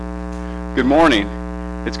Good morning.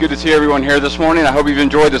 It's good to see everyone here this morning. I hope you've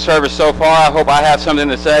enjoyed the service so far. I hope I have something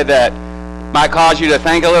to say that might cause you to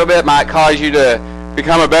think a little bit, might cause you to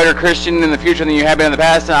become a better Christian in the future than you have been in the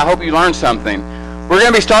past, and I hope you learned something. We're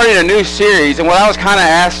going to be starting a new series, and what I was kind of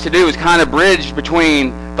asked to do is kind of bridge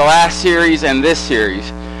between the last series and this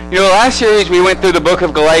series. You know, the last series we went through the book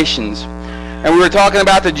of Galatians, and we were talking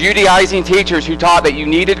about the Judaizing teachers who taught that you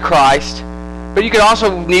needed Christ, but you could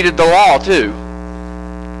also needed the law too.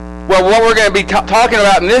 Well, what we're going to be talking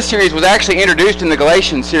about in this series was actually introduced in the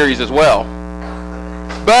Galatians series as well.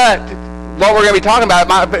 But what we're going to be talking about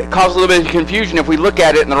might cause a little bit of confusion if we look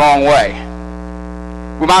at it in the wrong way.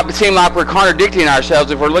 We might seem like we're contradicting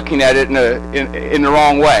ourselves if we're looking at it in the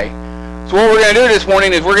wrong way. So what we're going to do this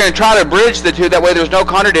morning is we're going to try to bridge the two. That way there's no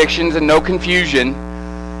contradictions and no confusion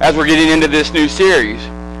as we're getting into this new series.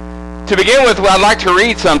 To begin with, I'd like to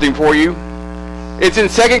read something for you. It's in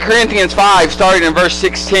 2 Corinthians 5, starting in verse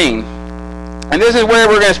 16. And this is where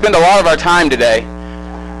we're going to spend a lot of our time today.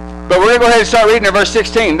 But we're going to go ahead and start reading in verse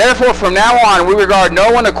 16. Therefore, from now on, we regard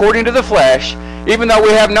no one according to the flesh, even though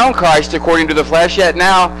we have known Christ according to the flesh, yet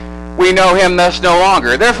now we know him thus no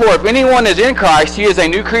longer. Therefore, if anyone is in Christ, he is a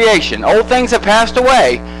new creation. Old things have passed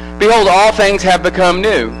away. Behold, all things have become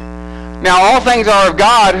new. Now all things are of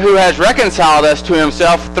God, who has reconciled us to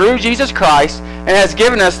himself through Jesus Christ, and has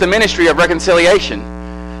given us the ministry of reconciliation.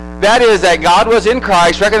 That is, that God was in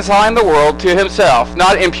Christ reconciling the world to himself,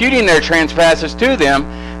 not imputing their trespasses to them,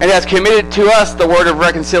 and has committed to us the word of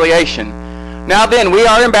reconciliation. Now then, we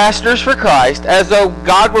are ambassadors for Christ, as though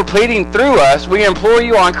God were pleading through us. We implore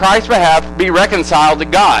you on Christ's behalf, be reconciled to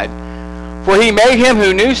God. For he made him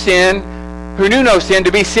who knew no sin,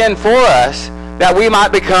 to be sin for us, that we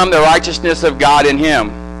might become the righteousness of God in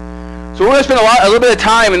him. So we're going to spend a little bit of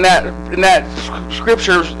time in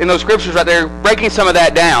those scriptures right there, breaking some of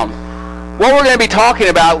that down. What we're going to be talking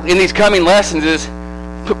about in these coming lessons is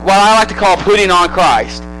what I like to call putting on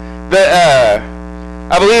Christ. I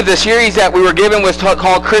believe the series that we were given was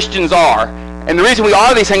called Christians Are. And the reason we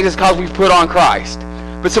are these things is because we've put on Christ.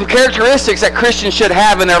 But some characteristics that Christians should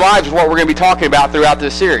have in their lives is what we're going to be talking about throughout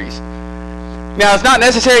this series. Now, it's not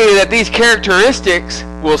necessarily that these characteristics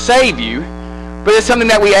will save you, but it's something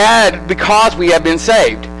that we add because we have been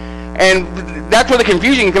saved. And that's where the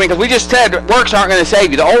confusion can come in, because we just said works aren't going to save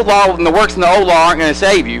you. The old law and the works in the old law aren't going to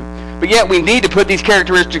save you. But yet we need to put these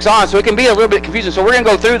characteristics on, so it can be a little bit confusing. So we're going to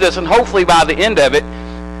go through this, and hopefully by the end of it,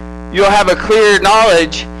 you'll have a clear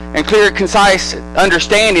knowledge and clear, concise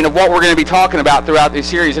understanding of what we're going to be talking about throughout this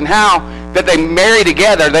series, and how that they marry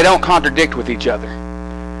together, they don't contradict with each other.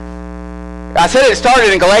 I said it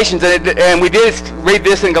started in Galatians, and we did read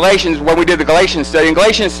this in Galatians when we did the Galatians study. In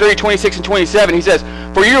Galatians 3, 26 and 27, he says,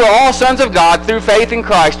 For you are all sons of God through faith in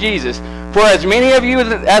Christ Jesus. For as many of you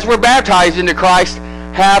as were baptized into Christ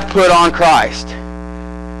have put on Christ.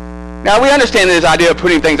 Now, we understand this idea of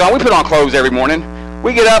putting things on. We put on clothes every morning.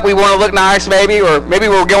 We get up, we want to look nice maybe, or maybe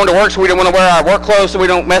we're going to work so we don't want to wear our work clothes so we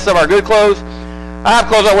don't mess up our good clothes. I have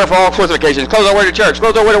clothes I wear for all sorts of occasions. Clothes I wear to church,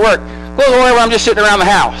 clothes I wear to work, clothes I wear when I'm just sitting around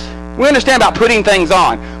the house. We understand about putting things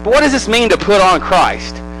on, but what does this mean to put on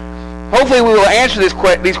Christ? Hopefully we will answer this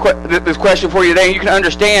question for you today, and you can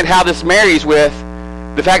understand how this marries with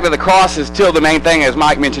the fact that the cross is still the main thing, as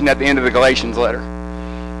Mike mentioned at the end of the Galatians letter.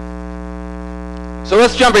 So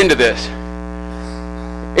let's jump into this.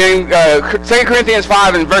 In 2 Corinthians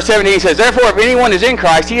 5 and verse 17, he says, Therefore, if anyone is in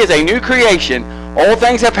Christ, he is a new creation. Old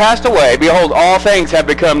things have passed away. Behold, all things have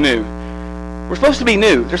become new. We're supposed to be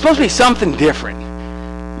new. There's supposed to be something different.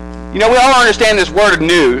 You know, we all understand this word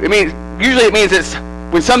new. Usually it means it's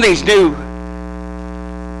when something's new,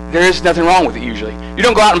 there is nothing wrong with it usually. You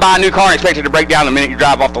don't go out and buy a new car and expect it to break down the minute you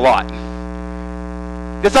drive off the lot.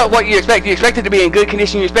 That's not what you expect. You expect it to be in good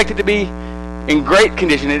condition. You expect it to be in great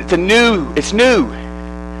condition. It's new.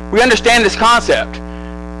 We understand this concept.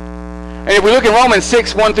 And if we look in Romans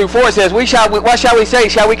 6, 1 through 4, it says, what shall we say?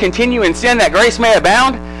 Shall we continue in sin that grace may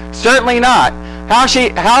abound? Certainly not. How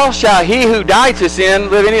shall he who died to sin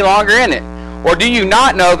live any longer in it? Or do you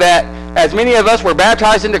not know that as many of us were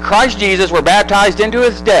baptized into Christ Jesus, were baptized into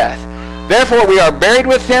his death? Therefore we are buried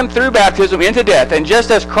with him through baptism into death. And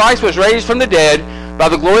just as Christ was raised from the dead by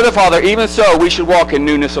the glory of the Father, even so we should walk in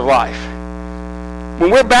newness of life.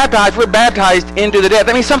 When we're baptized into the death.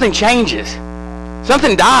 That means something changes.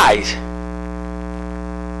 Something dies.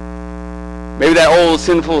 Maybe that old,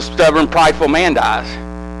 sinful, stubborn, prideful man dies.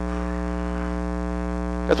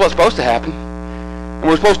 That's what's supposed to happen. And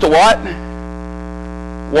we're supposed to what?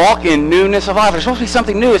 Walk in newness of life. There's supposed to be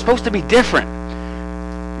something new. It's supposed to be different.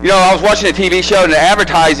 You know, I was watching a TV show and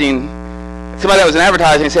somebody that was in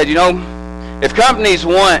advertising said, you know, if companies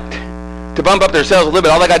want to bump up their sales a little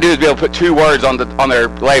bit, all they got to do is be able to put 2 words on their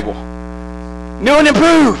label. New and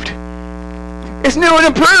improved. It's new and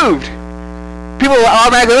improved. People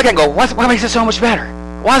automatically look at it and go, what makes it so much better?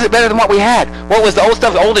 Why is it better than what we had? What was the old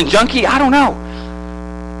stuff, old and junky? I don't know.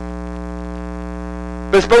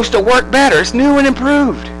 But it's supposed to work better. It's new and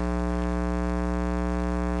improved.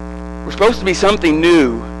 We're supposed to be something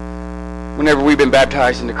new whenever we've been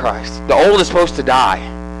baptized into Christ. The old is supposed to die.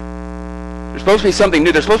 There's supposed to be something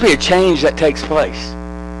new. There's supposed to be a change that takes place.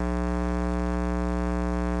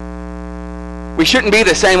 We shouldn't be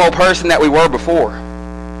the same old person that we were before.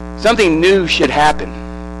 Something new should happen.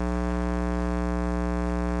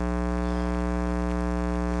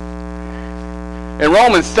 In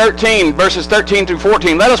Romans 13, verses 13 through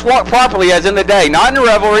 14, let us walk properly as in the day, not in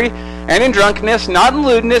revelry and in drunkenness, not in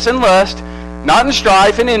lewdness and lust, not in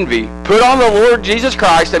strife and envy. Put on the Lord Jesus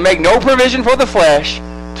Christ and make no provision for the flesh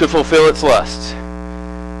to fulfill its lusts.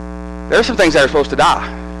 There are some things that are supposed to die.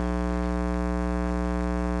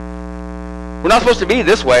 We're not supposed to be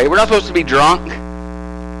this way. We're not supposed to be drunk.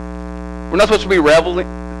 We're not supposed to be in revelry.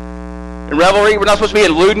 We're not supposed to be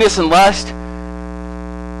in lewdness and lust.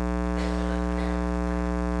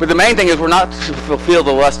 But the main thing is we're not to fulfill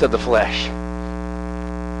the lust of the flesh.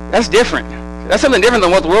 That's different. That's something different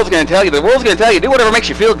than what the world's going to tell you. The world's going to tell you, do whatever makes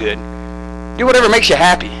you feel good. Do whatever makes you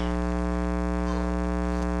happy.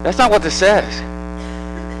 That's not what this says.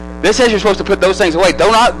 This says you're supposed to put those things away. Do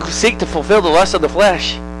not seek to fulfill the lust of the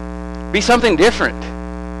flesh. Be something different.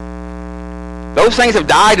 Those things have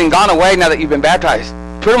died and gone away now that you've been baptized.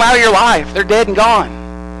 Put them out of your life. They're dead and gone.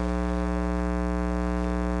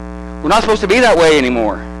 We're not supposed to be that way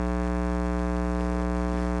anymore.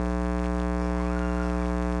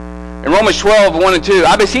 In Romans 12, 1 and 2,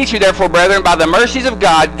 I beseech you therefore, brethren, by the mercies of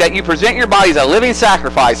God, that you present your bodies a living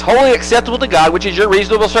sacrifice, wholly acceptable to God, which is your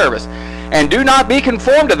reasonable service. And do not be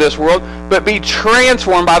conformed to this world, but be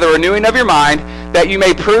transformed by the renewing of your mind, that you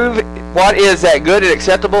may prove what is that good and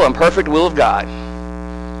acceptable and perfect will of God.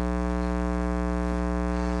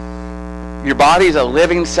 Your body is a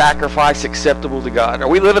living sacrifice acceptable to God. Are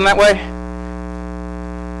we living that way?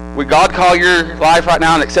 Would God call your life right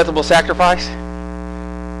now an acceptable sacrifice?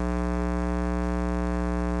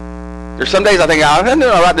 There's some days I think, I'm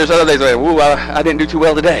doing all right. There's other days I think, I didn't do too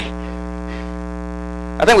well today.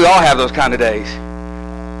 I think we all have those kind of days.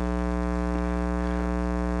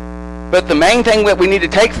 But the main thing that we need to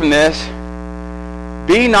take from this,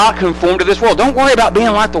 be not conformed to this world. Don't worry about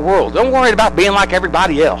being like the world. Don't worry about being like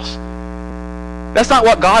everybody else. That's not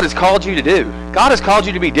what God has called you to do. God has called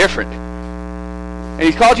you to be different. And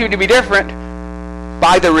He's called you to be different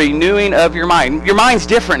by the renewing of your mind. Your mind's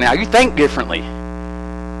different now. You think differently.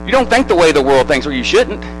 You don't think the way the world thinks, or you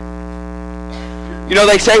shouldn't. You know,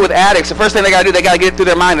 they say with addicts, the first thing they got to do, they got to get it through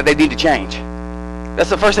their mind that they need to change. That's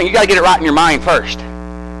the first thing. You got to get it right in your mind first.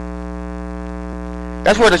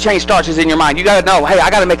 That's where the change starts, is in your mind. You got to know, hey, I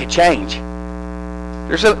got to make a change.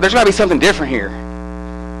 There's got to be something different here.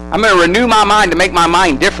 I'm going to renew my mind to make my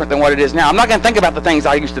mind different than what it is now. I'm not going to think about the things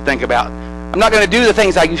I used to think about. I'm not going to do the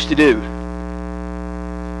things I used to do.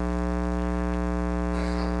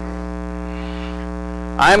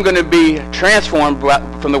 I am going to be transformed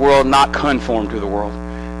from the world, not conformed to the world.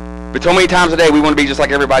 But so many times a day, we want to be just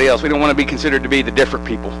like everybody else. We don't want to be considered to be the different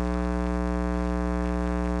people.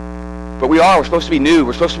 But we are. We're supposed to be new.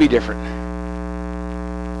 We're supposed to be different.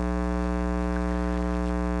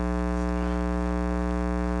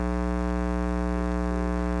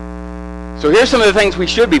 So here's some of the things we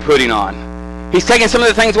should be putting on. He's taking some of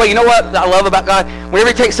the things away. You know what I love about God? Whenever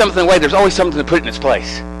He takes something away, there's always something to put in its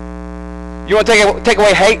place. You want to take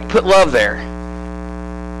away hate? Put love there.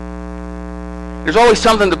 There's always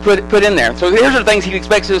something to put in there. So here's the things He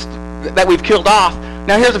expects us that we've killed off.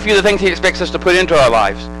 Now here's a few of the things He expects us to put into our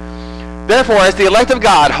lives. Therefore, as the elect of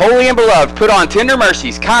God, holy and beloved, put on tender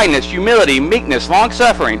mercies, kindness, humility, meekness,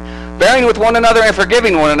 long-suffering, bearing with one another and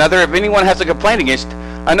forgiving one another if anyone has a complaint against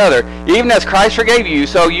another. Even as Christ forgave you,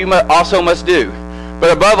 so you also must do.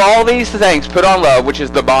 But above all these things, put on love, which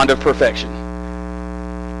is the bond of perfection.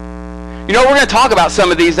 You know, we're going to talk about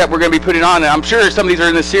some of these that we're going to be putting on, and I'm sure some of these are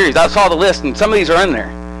in this series. I saw the list, and some of these are in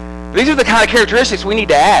there. These are the kind of characteristics we need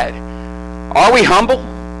to add. Are we humble?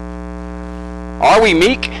 Are we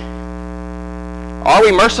meek? Are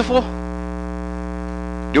we merciful?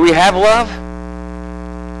 Do we have love?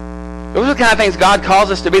 Those are the kind of things God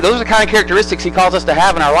calls us to be. Those are the kind of characteristics He calls us to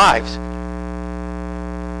have in our lives.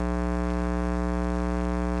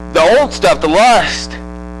 The old stuff, the lust,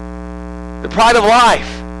 the pride of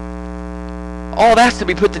life, all that's to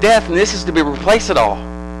be put to death, and this is to be replaced it all.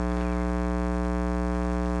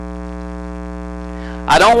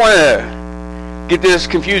 I don't want to get this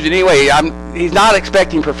confused in any way. He's not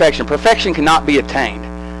expecting perfection. Perfection cannot be attained.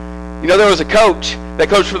 You know, there was a coach that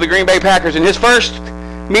coached for the Green Bay Packers, and his first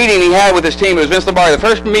meeting he had with his team, it was Vince Lombardi. The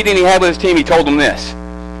first meeting he had with his team, he told them this: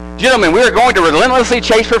 "Gentlemen, we are going to relentlessly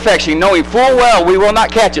chase perfection, knowing full well we will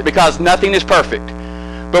not catch it because nothing is perfect.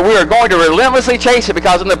 But we are going to relentlessly chase it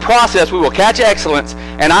because in the process we will catch excellence,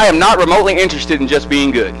 and I am not remotely interested in just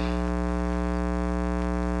being good."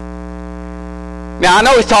 Now, I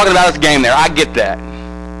know he's talking about his game there. I get that.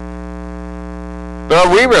 But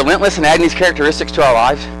are we relentless in adding these characteristics to our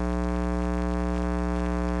lives?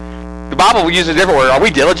 The Bible will use a different word. Are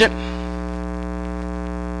we diligent?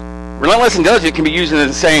 Relentless and diligent can be used as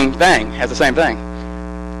the same thing.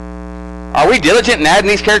 Are we diligent in adding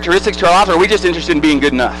these characteristics to our lives, or are we just interested in being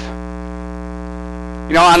good enough?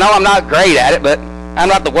 You know, I know I'm not great at it, but I'm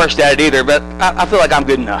not the worst at it either, but I feel like I'm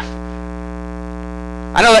good enough.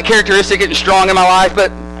 I know that characteristic isn't strong in my life,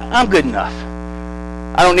 but I'm good enough.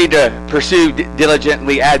 I don't need to pursue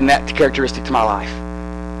diligently adding that characteristic to my life.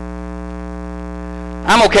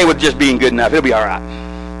 I'm okay with just being good enough. It'll be all right.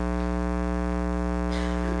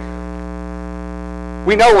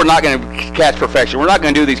 We know we're not going to catch perfection. We're not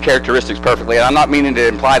going to do these characteristics perfectly, and I'm not meaning to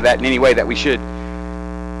imply that in any way that we should.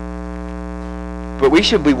 But we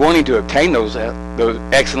should be wanting to obtain those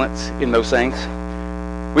excellence in those things.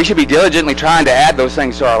 We should be diligently trying to add those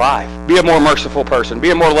things to our life. Be a more merciful person. Be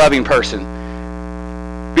a more loving person.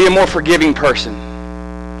 Be a more forgiving person.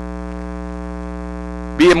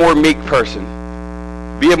 Be a more meek person.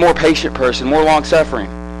 Be a more patient person, more long-suffering.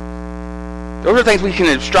 Those are things we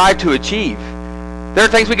can strive to achieve. There are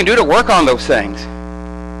things we can do to work on those things,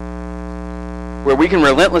 where we can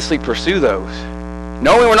relentlessly pursue those,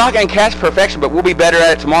 knowing we're not going to catch perfection, but we'll be better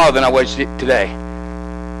at it tomorrow than I was today.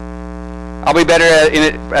 I'll be better at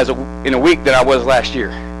it in a week than I was last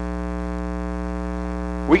year.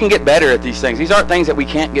 We can get better at these things. These aren't things that we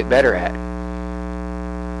can't get better at.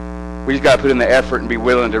 We just got to put in the effort and be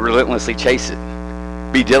willing to relentlessly chase it.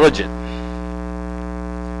 Be diligent.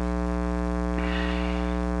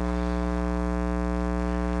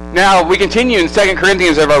 Now, we continue in 2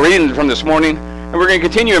 Corinthians of our reading from this morning, and we're going to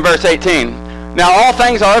continue in verse 18. "Now all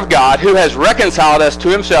things are of God, who has reconciled us to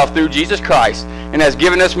himself through Jesus Christ, and has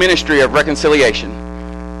given us ministry of reconciliation."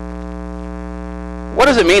 What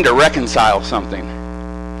does it mean to reconcile something?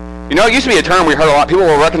 You know, it used to be a term we heard a lot. People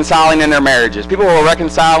were reconciling in their marriages. People were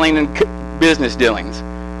reconciling in business dealings.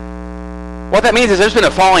 What that means is there's been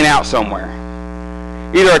a falling out somewhere.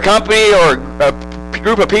 Either a company or a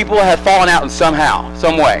group of people have fallen out in somehow,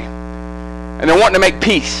 some way. And they're wanting to make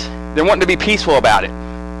peace. They're wanting to be peaceful about it.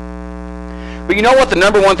 But you know what the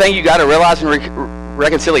number one thing you got to realize in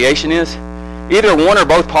reconciliation is? Either one or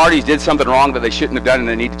both parties did something wrong that they shouldn't have done and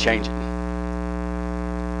they need to change it.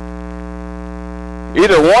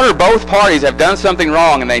 Either one or both parties have done something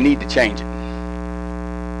wrong and they need to change it.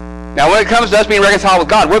 Now, when it comes to us being reconciled with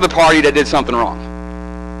God, we're the party that did something wrong.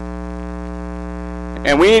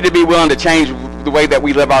 And we need to be willing to change the way that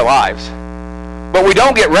we live our lives. But we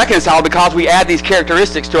don't get reconciled because we add these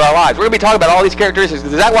characteristics to our lives. We're going to be talking about all these characteristics.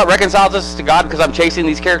 Is that what reconciles us to God, because I'm chasing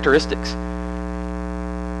these characteristics?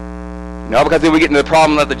 No, because then we get into the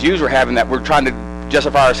problem that the Jews were having, that we're trying to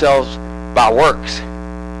justify ourselves by works.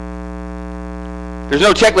 There's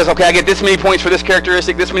no checklist. Okay, I get this many points for this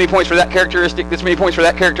characteristic, this many points for that characteristic, this many points for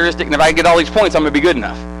that characteristic, and if I get all these points, I'm going to be good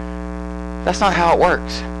enough. That's not how it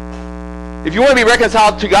works. If you want to be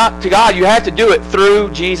reconciled to God, you have to do it through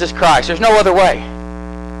Jesus Christ. There's no other way.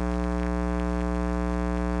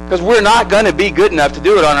 Because we're not going to be good enough to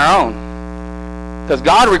do it on our own. Because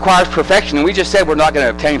God requires perfection, and we just said we're not going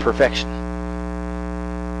to obtain perfection.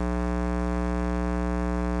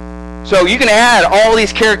 So you can add all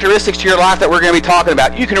these characteristics to your life that we're going to be talking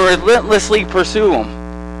about. You can relentlessly pursue them.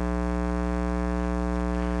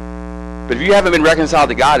 But if you haven't been reconciled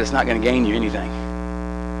to God, it's not going to gain you anything.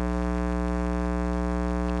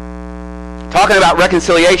 Talking about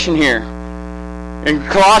reconciliation here. In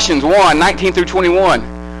Colossians 1:19 through 21.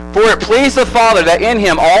 "For it pleased the Father that in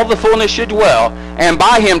him all the fullness should dwell, and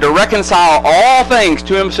by him to reconcile all things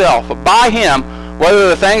to himself. By him, whether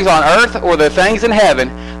the things on earth or the things in heaven,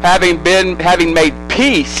 having made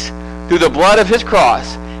peace through the blood of his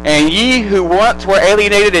cross. And ye who once were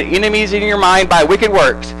alienated and enemies in your mind by wicked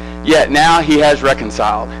works, yet now he has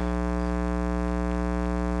reconciled."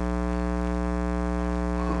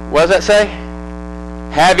 What does that say?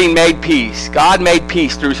 Having made peace. God made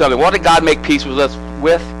peace through something. What did God make peace with us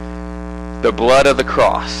with? The blood of the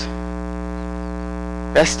cross.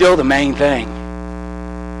 That's still the main thing.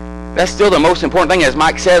 That's still the most important thing. As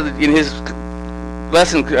Mike said in his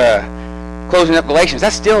lesson closing up Galatians,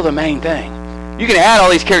 that's still the main thing. You can add all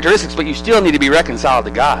these characteristics, but you still need to be reconciled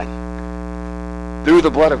to God through the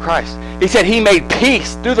blood of Christ. He said he made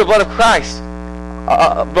peace through the blood of Christ,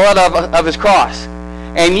 blood of his cross.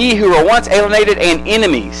 And ye who were once alienated and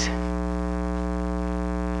enemies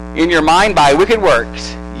in your mind by wicked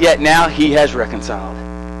works, yet now he has reconciled.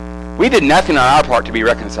 We did nothing on our part to be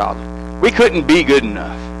reconciled. We couldn't be good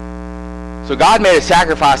enough. So God made a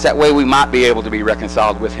sacrifice that way we might be able to be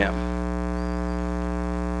reconciled with him.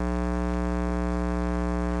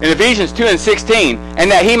 In Ephesians 2:16, and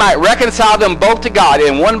that he might reconcile them both to God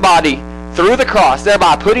in one body through the cross,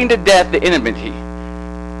 thereby putting to death the enmity.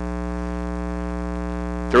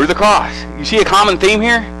 Through the cross. You see a common theme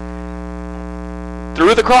here?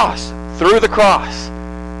 Through the cross. Through the cross.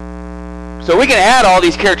 So we can add all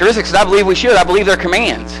these characteristics, and I believe we should. I believe they're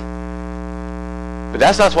commands. But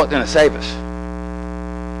that's not what's going to save us.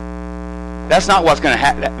 That's not what's going to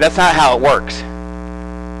happen. That's not how it works.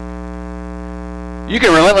 You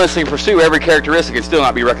can relentlessly pursue every characteristic and still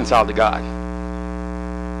not be reconciled to God.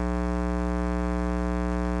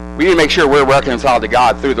 We need to make sure we're reconciled to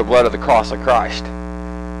God through the blood of the cross of Christ.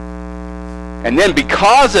 And then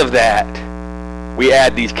because of that, we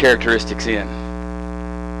add these characteristics in.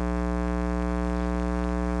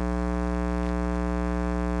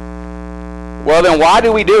 Well, then why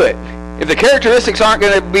do we do it? If the characteristics aren't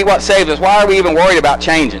going to be what saves us, why are we even worried about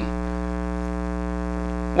changing?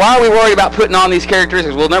 Why are we worried about putting on these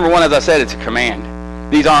characteristics? Well, number one, as I said, it's a command.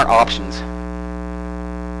 These aren't options.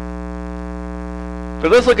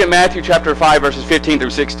 But let's look at Matthew chapter 5, verses 15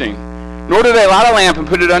 through 16. Nor do they light a lamp and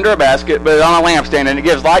put it under a basket, but on a lampstand, and it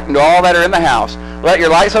gives light unto all that are in the house. Let your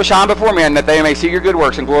light so shine before men that they may see your good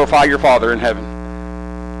works and glorify your Father in heaven.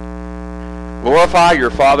 Glorify your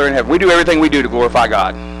Father in heaven. We do everything we do to glorify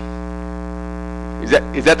God. Is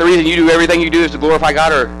that the reason you do everything you do is to glorify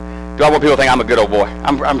God, or do I want people to think I'm a good old boy?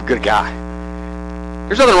 I'm a good guy.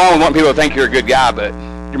 There's nothing wrong with wanting people to think you're a good guy, but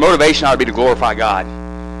your motivation ought to be to glorify God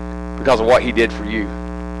because of what he did for you.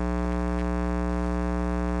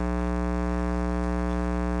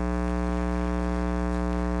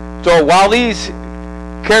 So while these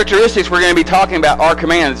characteristics we're going to be talking about are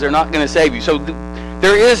commands, they're not going to save you. So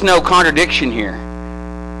there is no contradiction here.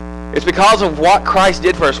 It's because of what Christ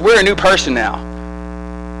did for us. We're a new person now.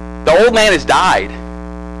 The old man has died.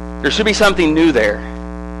 There should be something new there.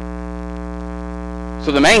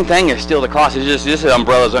 So the main thing is still the cross. It's just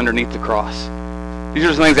umbrellas underneath the cross. These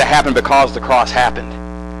are the things that happened because the cross happened.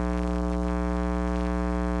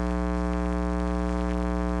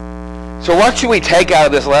 So what should we take out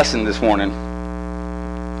of this lesson this morning?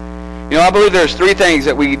 You know, I believe there's three things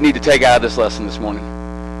that we need to take out of this lesson this morning.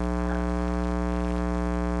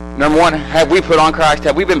 Number one, have we put on Christ?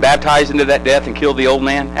 Have we been baptized into that death and killed the old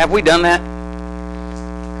man? Have we done that?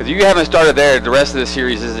 Because if you haven't started there, the rest of the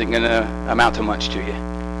series isn't going to amount to much to you.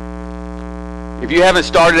 If you haven't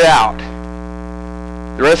started out,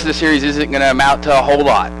 the rest of the series isn't going to amount to a whole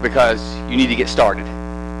lot because you need to get started.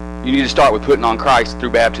 You need to start with putting on Christ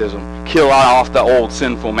through baptism. Kill off the old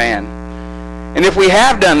sinful man. And if we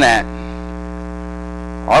have done that,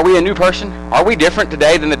 are we a new person? Are we different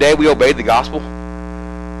today than the day we obeyed the gospel?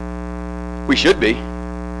 We should be.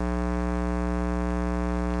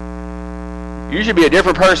 You should be a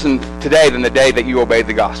different person today than the day that you obeyed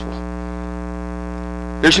the gospel.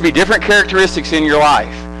 There should be different characteristics in your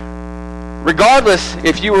life. Regardless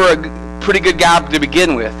if you were a pretty good guy to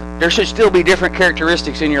begin with, there should still be different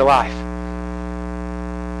characteristics in your life.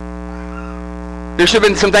 There should have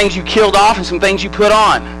been some things you killed off and some things you put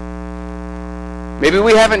on. Maybe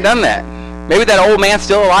we haven't done that. Maybe that old man's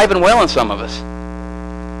still alive and well in some of us.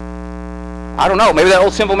 I don't know. Maybe that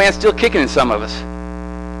old sinful man's still kicking in some of us.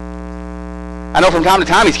 I know from time to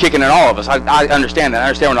time he's kicking in all of us. I understand that. I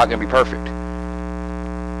understand we're not going to be perfect.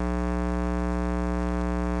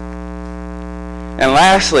 And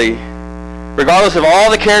lastly, regardless of all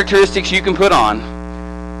the characteristics you can put on,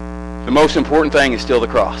 the most important thing is still the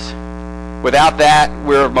cross. Without that,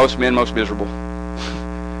 we're most men most miserable.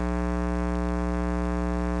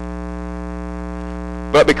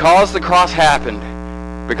 But because the cross happened,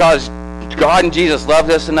 because God and Jesus loved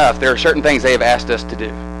us enough, there are certain things they have asked us to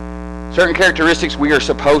do. Certain characteristics we are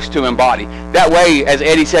supposed to embody. That way, as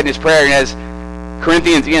Eddie said in his prayer, and as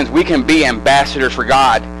Corinthians ends, we can be ambassadors for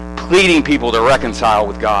God, pleading people to reconcile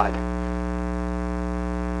with God.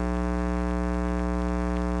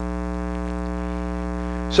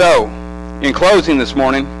 So, in closing this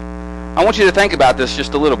morning, I want you to think about this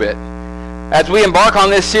just a little bit. As we embark on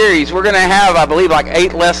this series, we're going to have, I believe, like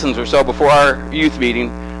 8 lessons or so before our youth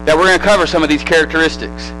meeting that we're going to cover some of these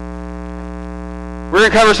characteristics. We're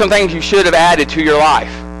going to cover some things you should have added to your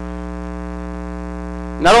life.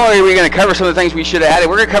 Not only are we going to cover some of the things we should have added,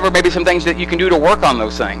 we're going to cover maybe some things that you can do to work on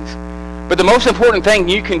those things. But the most important thing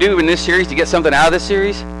you can do in this series to get something out of this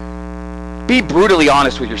series, be brutally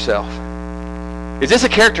honest with yourself. Is this a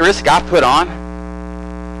characteristic I've put on?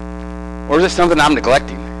 Or is this something I'm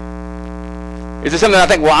neglecting? Is this something I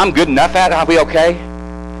think, well, I'm good enough at, I'll be okay?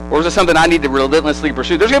 Or is this something I need to relentlessly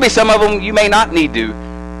pursue? There's going to be some of them you may not need to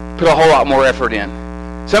put a whole lot more effort in.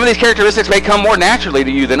 Some of these characteristics may come more naturally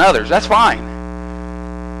to you than others. That's fine.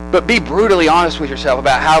 But be brutally honest with yourself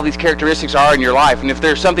about how these characteristics are in your life and if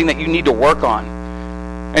there's something that you need to work on.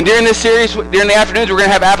 And during this series, during the afternoons, we're going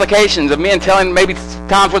to have applications of men telling maybe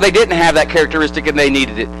times where they didn't have that characteristic and they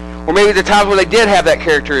needed it. Or maybe the times where they did have that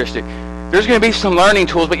characteristic. There's going to be some learning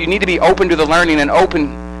tools, but you need to be open to the learning and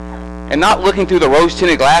open and not looking through the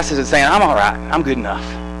rose-tinted glasses and saying, I'm all right, I'm good enough.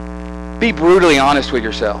 Be brutally honest with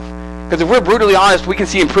yourself. Because if we're brutally honest, we can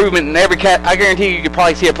see improvement in every I guarantee you could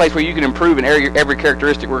probably see a place where you can improve in every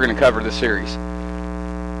characteristic we're going to cover this series.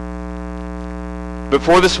 But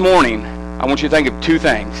for this morning, I want you to think of two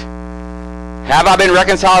things. Have I been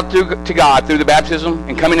reconciled to God through the baptism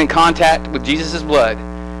and coming in contact with Jesus' blood?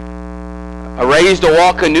 Raised to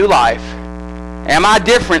walk a new life? Am I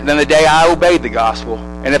different than the day I obeyed the gospel?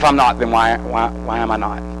 And if I'm not, then why am I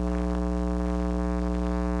not?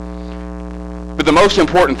 But the most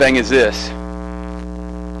important thing is this.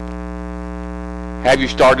 Have you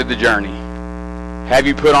started the journey? Have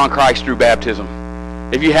you put on Christ through baptism?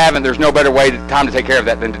 If you haven't, there's no better time to take care of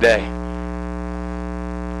that than today.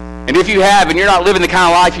 And if you have, and you're not living the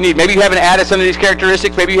kind of life you need, maybe you haven't added some of these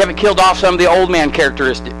characteristics, maybe you haven't killed off some of the old man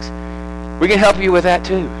characteristics, we can help you with that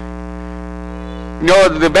too. You know,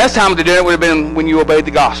 the best time to do it would have been when you obeyed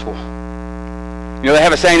the gospel. You know, they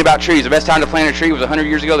have a saying about trees. The best time to plant a tree was 100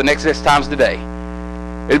 years ago. The next best time is today.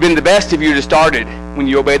 It would have been the best if you had started when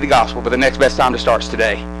you obeyed the gospel, but the next best time to start is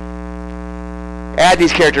today. Add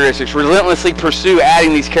these characteristics. Relentlessly pursue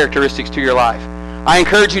adding these characteristics to your life. I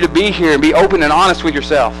encourage you to be here and be open and honest with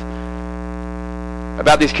yourself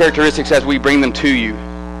about these characteristics as we bring them to you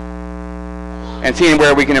and seeing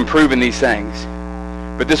where we can improve in these things.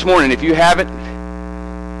 But this morning, if you haven't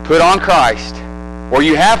put on Christ, or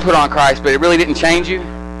you have put on Christ, but it really didn't change you,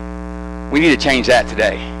 we need to change that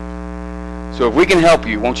today. So if we can help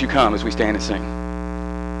you, won't you come as we stand and sing?